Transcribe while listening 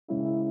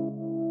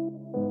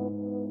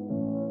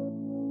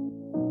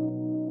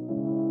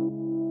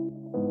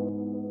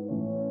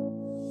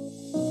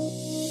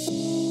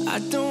I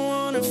don't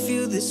wanna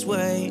feel this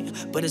way,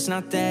 but it's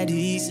not that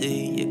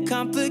easy. You're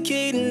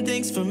complicating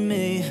things for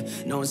me.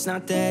 No, it's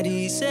not that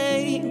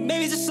easy.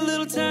 Maybe just a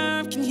little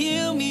time can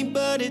heal me,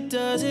 but it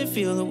doesn't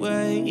feel the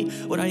way.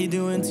 What are you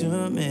doing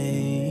to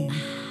me?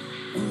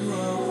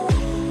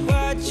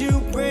 Why'd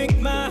you break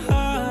my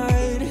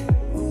heart?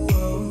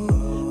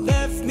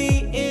 Left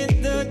me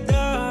in the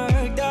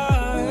dark,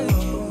 dark.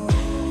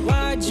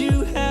 Why'd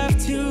you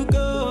have to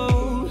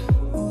go?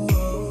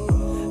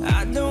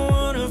 I don't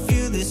wanna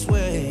feel this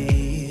way.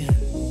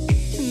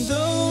 And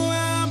though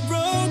I'm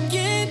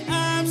broken,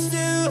 I'm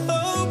still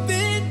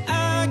hoping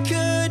I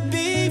could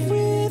be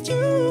with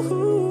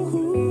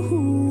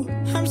you.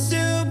 I'm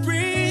still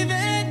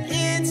breathing,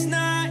 it's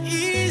not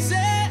easy.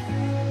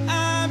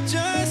 I'm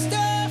just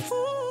a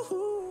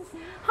fool.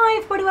 Hi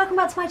everybody, welcome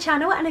back to my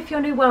channel, and if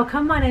you're new,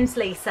 welcome. My name's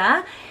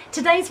Lisa.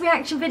 Today's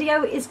reaction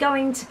video is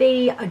going to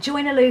be a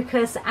Joyner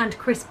Lucas and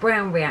Chris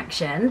Brown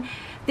reaction.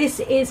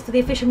 This is for the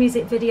official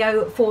music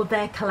video for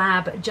their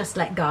collab Just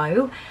Let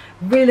Go.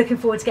 Really looking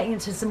forward to getting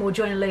into some more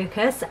Joyner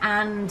Lucas,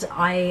 and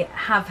I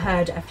have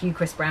heard a few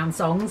Chris Brown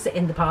songs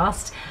in the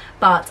past,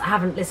 but I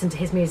haven't listened to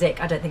his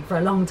music, I don't think, for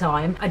a long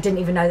time. I didn't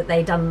even know that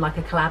they'd done like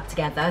a collab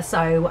together,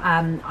 so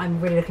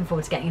I'm really looking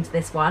forward to getting into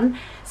this one.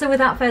 So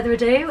without further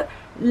ado,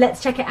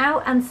 let's check it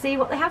out and see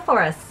what they have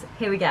for us.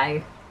 Here we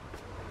go.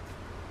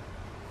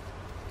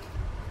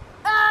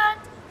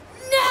 And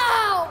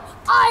now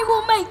I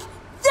will make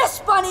this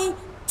bunny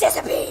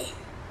disappear.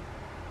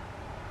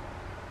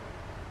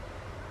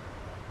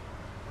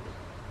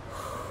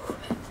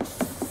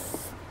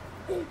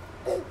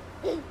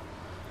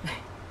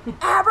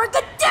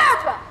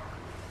 Abracadabra!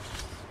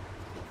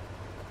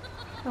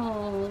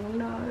 Oh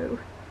no,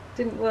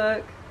 didn't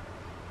work.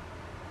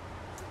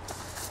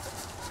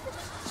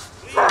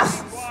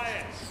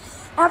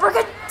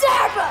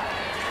 Abracadabra!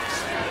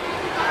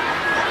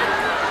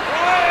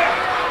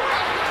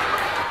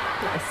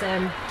 Bless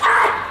him.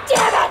 God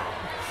damn it!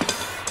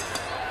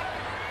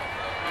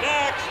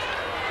 Next,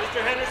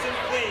 Mr. Henderson,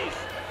 please.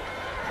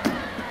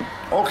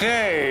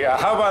 Okay,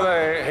 how about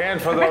a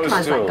hand for those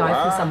recognise two? that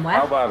guy from somewhere.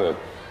 How about it?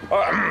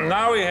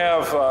 Now we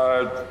have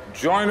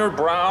Joyner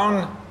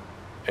Brown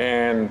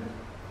and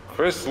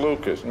Chris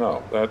Lucas.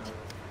 No, that's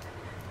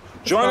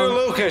Joyner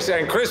Lucas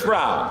and Chris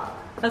Brown.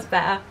 That's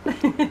better.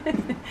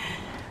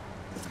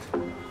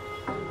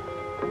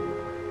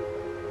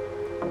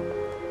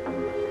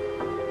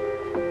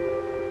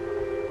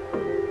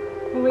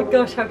 Oh my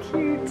gosh, how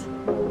cute.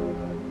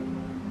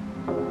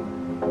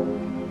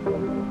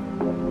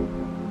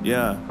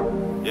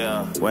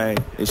 Yeah, wait,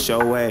 it's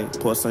your way.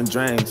 Pour some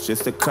drinks,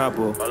 just a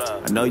couple.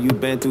 I know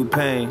you've been through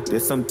pain.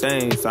 There's some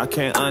things I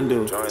can't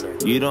undo.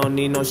 You don't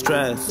need no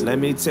stress. Let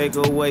me take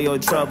away your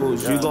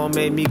troubles. You gon'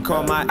 make me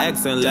call my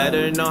ex and let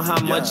her know how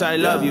much I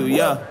love you.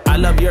 Yeah, I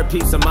love your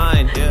peace of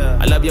mind.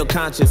 I love your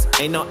conscience.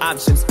 Ain't no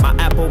options. My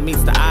apple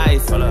meets the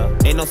eyes.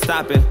 Ain't no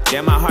stopping.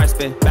 Yeah, my heart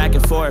spin back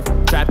and forth.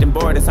 Trapped and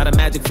bored inside a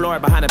magic floor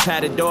behind a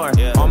padded door.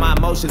 All my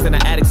emotions in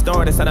the attic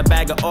store. Inside a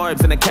bag of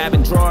orbs in a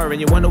cabin drawer. And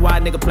you wonder why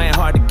a nigga playing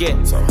hard to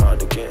get. So hard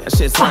to get. That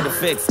shit's hard to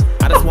fix.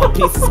 I just want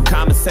peace and some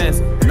common sense.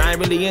 And I ain't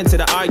really into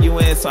the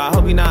arguing, so I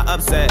hope you're not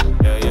upset.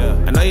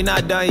 I know you're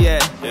not done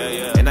yet.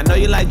 And I know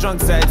you like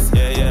drunk sex.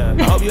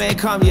 I hope you ain't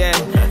come yet.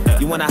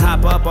 You wanna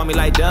hop up on me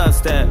like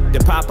dubstep,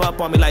 then pop up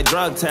on me like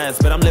drug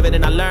tests. But I'm living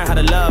and I learn how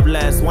to love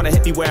less. Wanna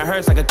hit me where it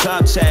hurts like a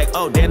club check.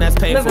 Oh damn, that's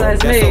painful.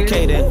 That's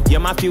okay then. You're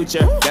my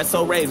future. That's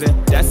so raven.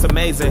 That's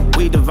amazing.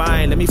 We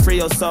divine. Let me free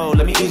your soul.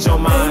 Let me ease your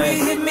mind.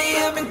 Baby, hit me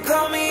up and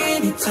call me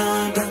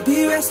anytime. Don't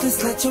be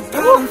restless. Let your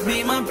problems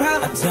be my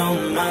problem. I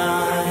don't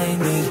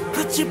mind it.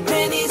 Put your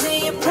pennies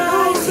in your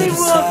pride.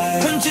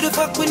 Want you to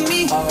fuck with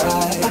me.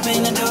 Alright.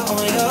 Open the door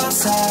on your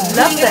side.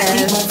 Love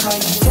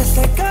this. Just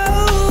let go.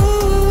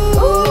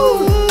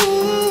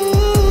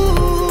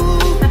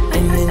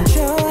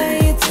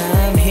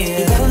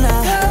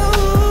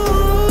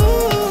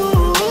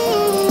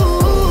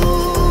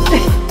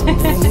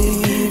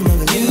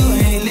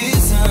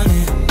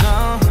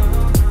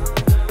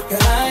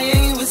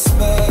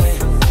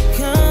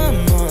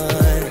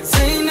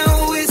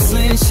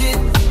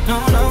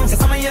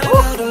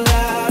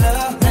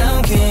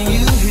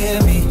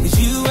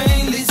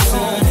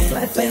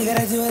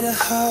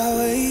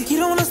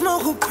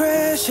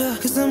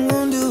 Cause I'm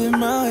gonna do it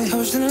my way. I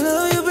was trying to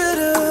love you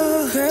better.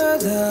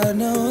 Girl, I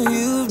know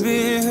you've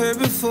been hurt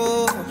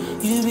before.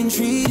 You've been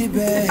treated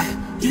bad.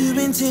 You've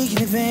been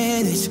taken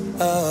advantage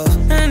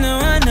of. I know,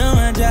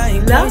 I'm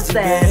dying crazy,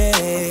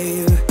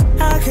 babe.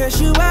 I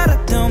curse you out,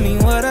 I don't mean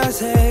what I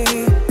say.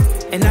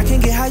 And I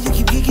can't get how you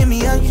keep kicking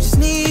me out. You just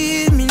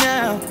need me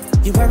now.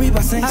 You worry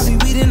about sex, I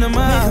be weeding them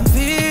out.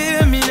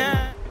 Feel me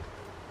now.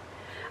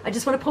 I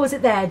just want to pause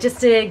it there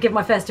just to give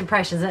my first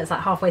impressions, and it's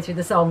like halfway through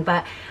the song,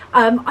 but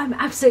I'm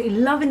absolutely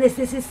loving this.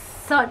 This is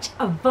such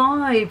a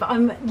vibe.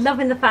 I'm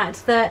loving the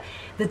fact that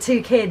the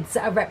two kids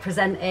are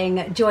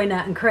representing Joyner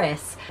and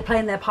Chris,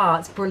 playing their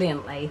parts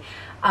brilliantly.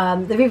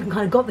 They've even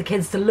kind of got the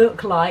kids to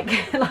look like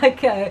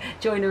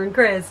Joyner and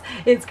Chris.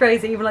 It's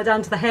crazy, even like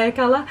down to the hair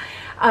colour.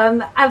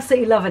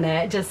 Absolutely loving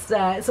it. Just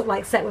sort of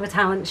like set with a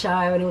talent show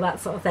and all that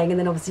sort of thing. And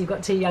then obviously you've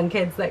got 2 young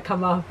kids that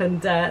come up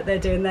and they're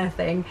doing their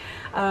thing.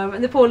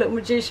 And the poor little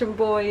magician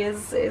boy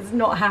is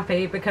not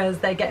happy because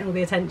they're getting all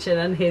the attention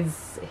and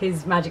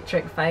his magic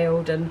trick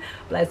failed, and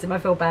bless him, I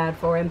feel bad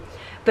for him.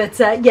 But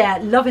yeah,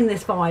 loving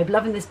this vibe,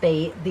 loving this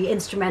beat, the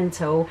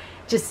instrumental,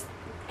 just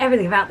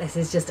everything about this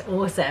is just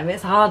awesome.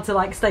 It's hard to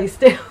like stay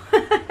still.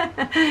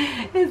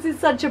 This is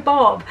such a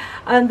bop,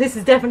 and this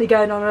is definitely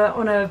going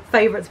on a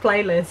favourites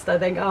playlist, I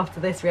think, after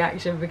this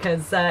reaction,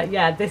 because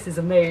yeah, this is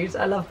a mood.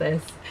 I love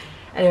this.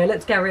 Anyway,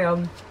 let's carry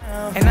on.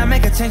 And I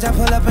make a change, I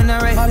pull up in a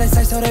race. All this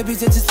ice, so they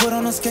beats it just put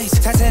on the skates.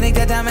 Titanic,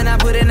 that diamond, I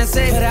put in a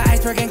safe. Put an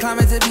iceberg and climb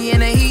it to be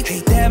in the heat.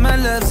 Hate that my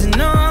love's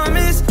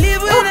enormous.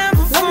 Live when I'm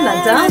performing.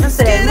 Loving that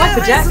dancing,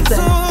 Michael Jackson.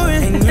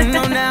 And you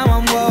know now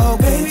I'm woke.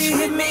 Baby,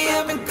 hit me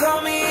up and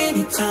call me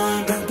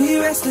anytime. Don't be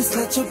restless,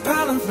 let your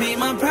problems be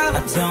my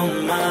problems.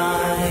 Don't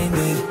mind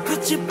it.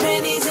 Put your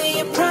pennies and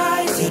your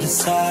pride to the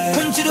side.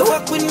 Want you to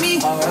fuck with me?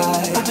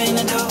 Alright. Open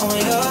the door on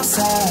your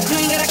side. You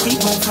ain't gotta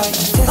keep on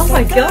fighting. Oh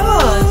my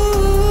god.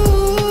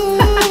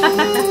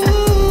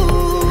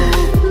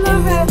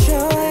 Love it.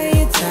 Enjoy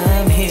your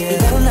time here.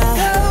 Never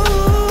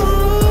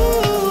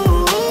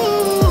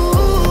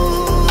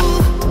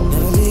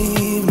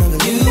leave, never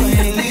leave. You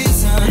ain't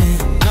listening,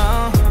 no.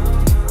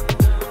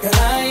 Girl,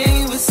 I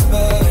ain't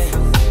whispering.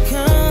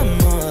 Come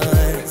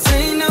on,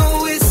 say no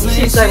whistling.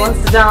 She so wants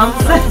to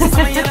dance.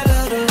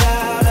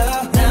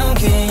 Now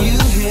can you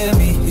hear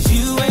me? 'Cause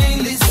you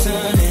ain't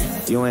listening.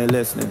 You ain't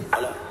listening.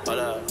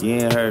 You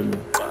ain't heard me.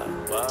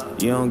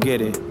 You don't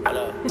get it.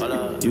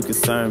 You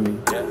concern me.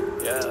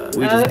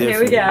 We just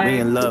different. We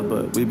in love,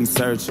 but we be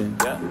searching.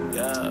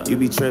 You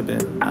be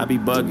tripping, I be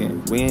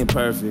bugging. We ain't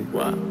perfect.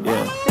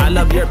 Yeah. I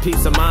love your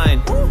peace of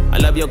mind. I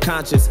love your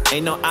conscience.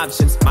 Ain't no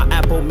options. My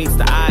apple meets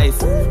the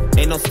eyes.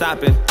 Ain't no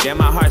stopping. Yeah,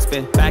 my heart's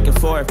been back and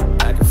forth.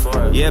 Back and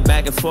forth. Yeah,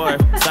 back and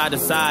forth. Side to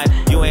side.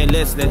 You ain't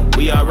listening.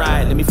 We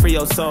alright. Let me free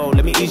your soul.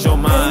 Let me ease your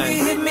mind. Baby,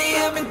 hit me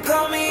up and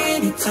call me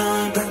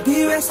anytime. Don't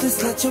be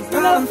restless. Let your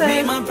problems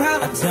be my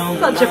problems. Don't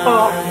Such a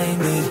pop.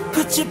 mind it.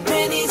 Put your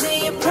pennies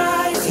and your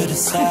pride to the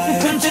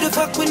side. Come to the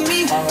fuck with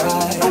me.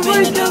 Alright. Oh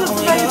my god, that's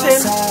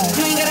amazing.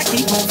 You ain't gotta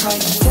keep on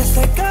fighting. Just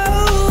let go.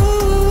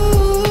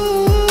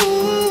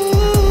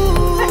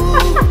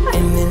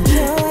 And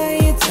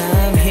enjoy your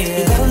time here.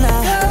 You gotta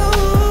now.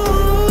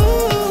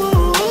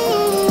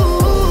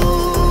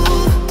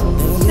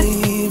 Never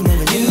leave,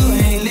 never leave. You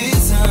ain't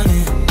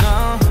listening, no.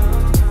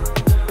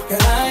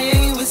 Girl, I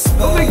ain't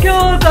whispering. Oh my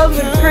god, that was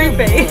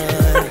creepy.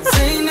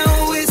 Say no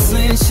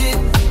whistling shit.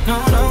 No,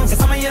 no.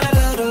 'Cause I'ma yell a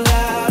little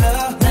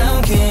louder.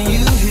 Now can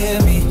you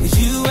hear me? 'Cause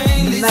you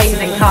ain't listening.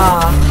 Amazing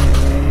car.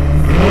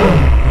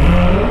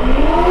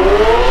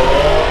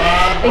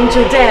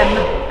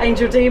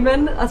 Angel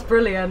Demon, that's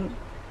brilliant.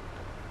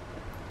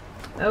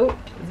 Oh,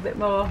 there's a bit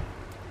more.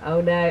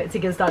 Oh no, is he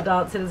gonna start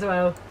dancing as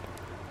well?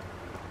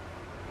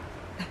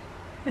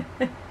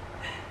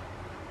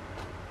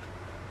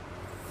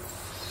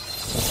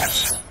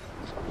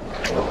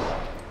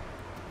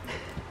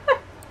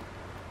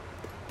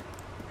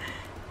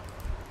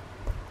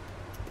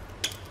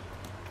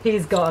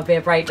 He's got to be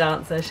a break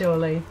dancer,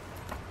 surely.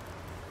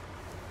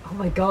 Oh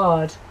my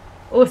god,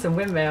 awesome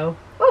windmill.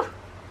 Woo.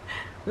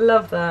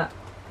 Love that.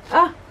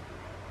 Ah,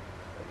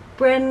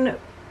 Ben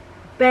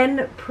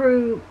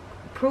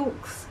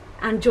Prooks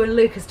and Joyner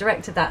Lucas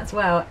directed that as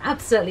well.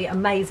 Absolutely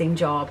amazing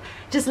job.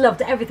 Just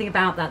loved everything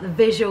about that. The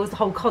visuals, the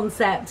whole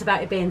concept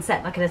about it being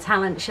set like in a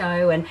talent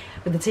show, and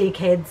with the 2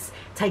 kids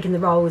taking the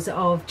roles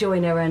of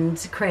Joyner and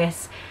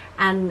Chris.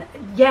 And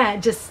yeah,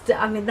 just,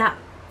 I mean, that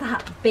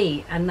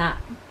beat and that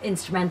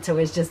instrumental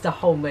is just a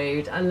whole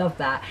mood. I love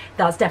that.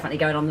 That's definitely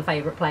going on the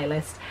favourite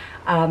playlist.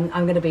 I'm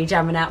going to be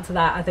jamming out to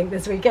that, I think,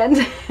 this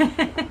weekend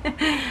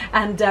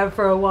and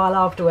for a while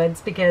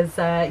afterwards, because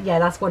yeah,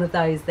 that's one of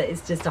those that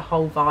is just a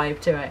whole vibe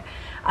to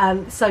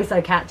it.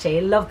 So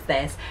catchy. Loved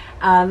this.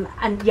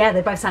 And yeah,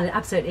 they both sounded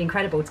absolutely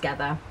incredible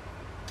together.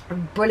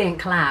 Brilliant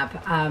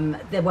collab.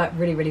 They worked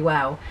really, really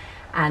well.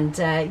 And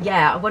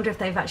yeah, I wonder if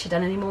they've actually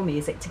done any more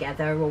music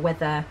together, or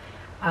whether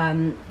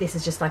this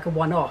is just like a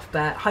one-off,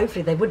 but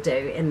hopefully they would do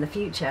in the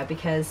future,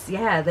 because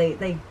yeah,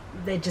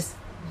 they're just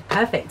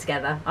perfect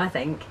together, I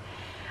think.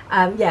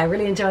 Yeah,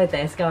 really enjoyed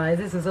this, guys.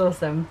 This was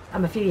awesome.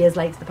 I'm a few years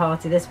late to the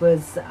party. This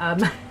was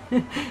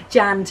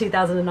Jan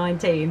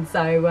 2019,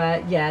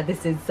 so yeah,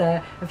 this is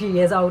a few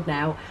years old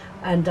now,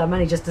 and I'm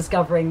only just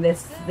discovering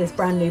this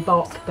brand new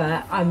bop,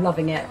 but I'm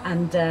loving it,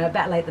 and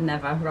better late than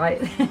never,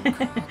 right?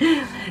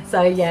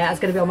 So yeah, it's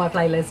going to be on my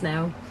playlist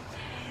now.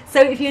 So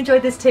if you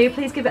enjoyed this too,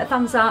 please give it a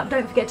thumbs up.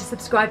 Don't forget to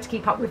subscribe to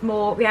keep up with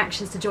more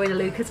reactions to Joyner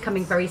Lucas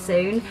coming very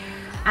soon,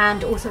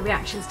 and also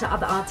reactions to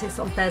other artists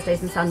on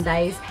Thursdays and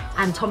Sundays,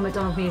 and Tom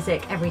McDonald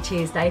music every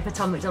Tuesday for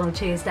Tom McDonald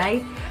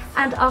Tuesday.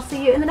 And I'll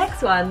see you in the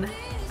next one.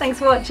 Thanks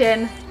for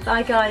watching.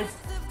 Bye guys.